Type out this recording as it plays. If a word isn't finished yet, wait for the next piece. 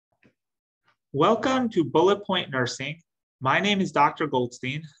Welcome to Bullet Point Nursing. My name is Dr.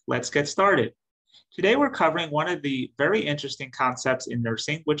 Goldstein. Let's get started. Today we're covering one of the very interesting concepts in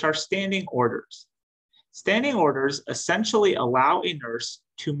nursing, which are standing orders. Standing orders essentially allow a nurse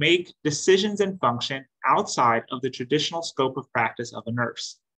to make decisions and function outside of the traditional scope of practice of a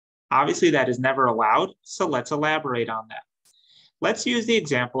nurse. Obviously, that is never allowed, so let's elaborate on that. Let's use the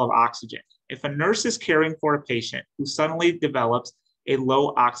example of oxygen. If a nurse is caring for a patient who suddenly develops a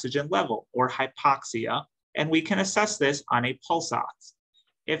low oxygen level or hypoxia, and we can assess this on a pulse ox.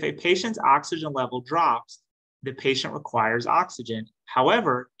 If a patient's oxygen level drops, the patient requires oxygen.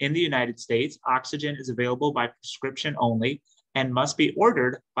 However, in the United States, oxygen is available by prescription only and must be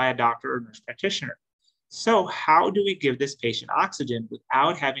ordered by a doctor or nurse practitioner. So how do we give this patient oxygen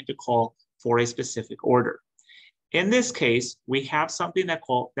without having to call for a specific order? In this case, we have something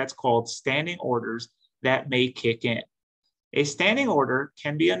that's called standing orders that may kick in. A standing order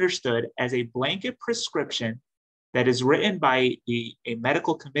can be understood as a blanket prescription that is written by a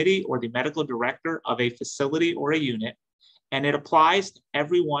medical committee or the medical director of a facility or a unit, and it applies to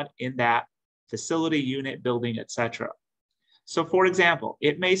everyone in that facility, unit, building, etc. So for example,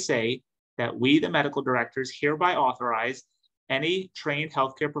 it may say that we, the medical directors, hereby authorize any trained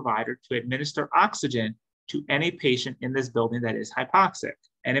healthcare provider to administer oxygen to any patient in this building that is hypoxic.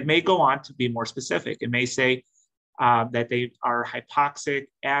 And it may go on to be more specific. It may say, that they are hypoxic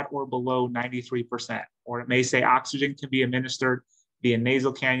at or below 93%. Or it may say oxygen can be administered via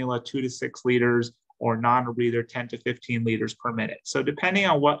nasal cannula 2 to 6 liters or non-rebreather 10 to 15 liters per minute. So depending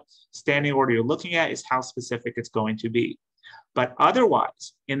on what standing order you're looking at is how specific it's going to be. But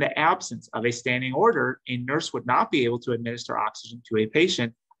otherwise, in the absence of a standing order, a nurse would not be able to administer oxygen to a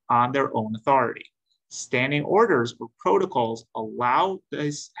patient on their own authority. Standing orders or protocols allow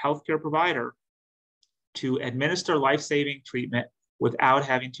this healthcare provider to administer life-saving treatment without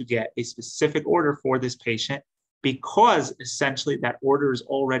having to get a specific order for this patient, because essentially that order is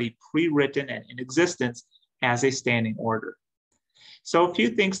already pre-written and in existence as a standing order. So a few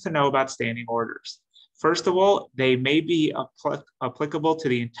things to know about standing orders. First of all, they may be applicable to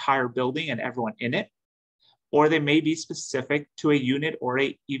the entire building and everyone in it, or they may be specific to a unit or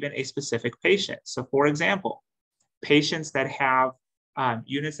even a specific patient. So for example, patients that have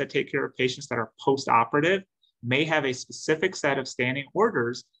units that take care of patients that are post-operative may have a specific set of standing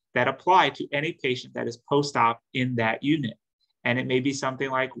orders that apply to any patient that is post-op in that unit. And it may be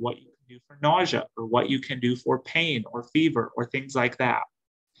something like what you can do for nausea or what you can do for pain or fever or things like that.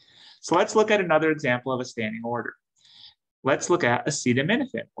 So let's look at another example of a standing order. Let's look at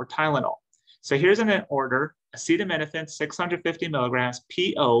acetaminophen or Tylenol. So here's an order: acetaminophen 650 milligrams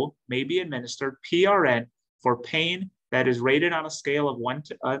PO may be administered PRN for pain that is rated on a scale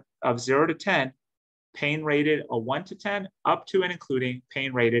of 0 to 10, pain rated a 1 to 10, up to and including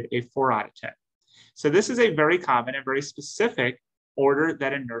pain rated a 4 out of 10. So this is a very common and very specific order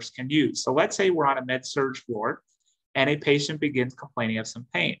that a nurse can use. So let's say we're on a med-surg floor and a patient begins complaining of some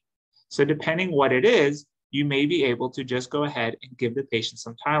pain. So depending what it is, you may be able to just go ahead and give the patient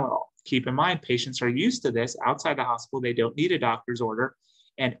some Tylenol. Keep in mind, patients are used to this outside the hospital. They don't need a doctor's order.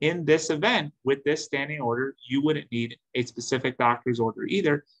 And in this event, with this standing order, you wouldn't need a specific doctor's order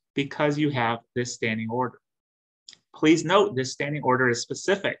either, because you have this standing order. Please note, this standing order is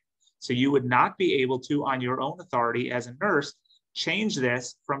specific. So you would not be able to, on your own authority as a nurse, change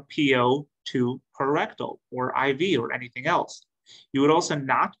this from PO to parenteral or IV or anything else. You would also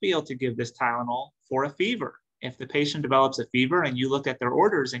not be able to give this Tylenol for a fever. If the patient develops a fever and you look at their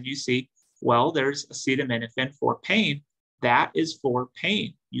orders and you see, well, there's acetaminophen for pain, that is for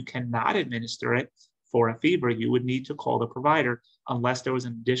pain. You cannot administer it for a fever. You would need to call the provider unless there was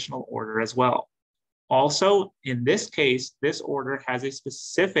an additional order as well. Also, in this case, this order has a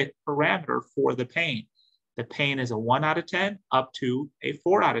specific parameter for the pain. The pain is a 1 out of 10 up to a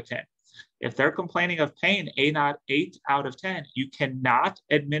 4 out of 10. If they're complaining of pain, 8 out of 10, you cannot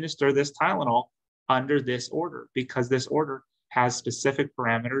administer this Tylenol under this order, because this order has specific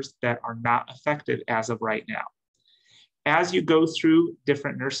parameters that are not effective as of right now. As you go through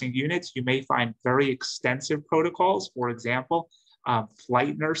different nursing units, you may find very extensive protocols. For example,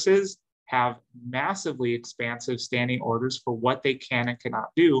 flight nurses have massively expansive standing orders for what they can and cannot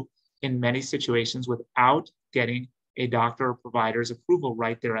do in many situations without getting a doctor or provider's approval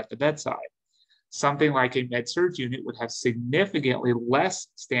right there at the bedside. Something like a med-surg unit would have significantly less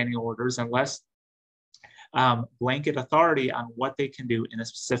standing orders and less blanket authority on what they can do in a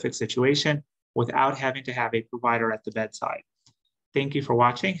specific situation without having to have a provider at the bedside. Thank you for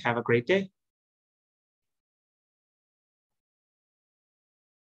watching. Have a great day.